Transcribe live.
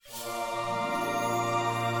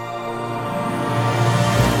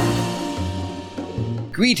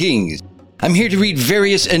Greetings. I'm here to read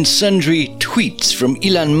various and sundry tweets from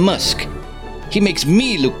Elon Musk. He makes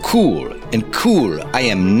me look cool, and cool I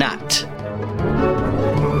am not.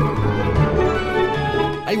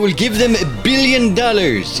 I will give them $1 billion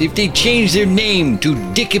if they change their name to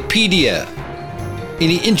Dickipedia, in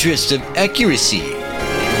the interest of accuracy.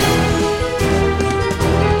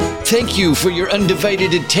 Thank you for your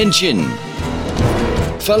undivided attention.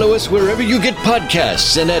 Follow us wherever you get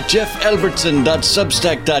podcasts and at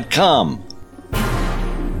jeffalbertson.substack.com.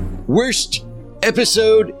 Worst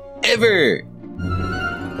episode ever.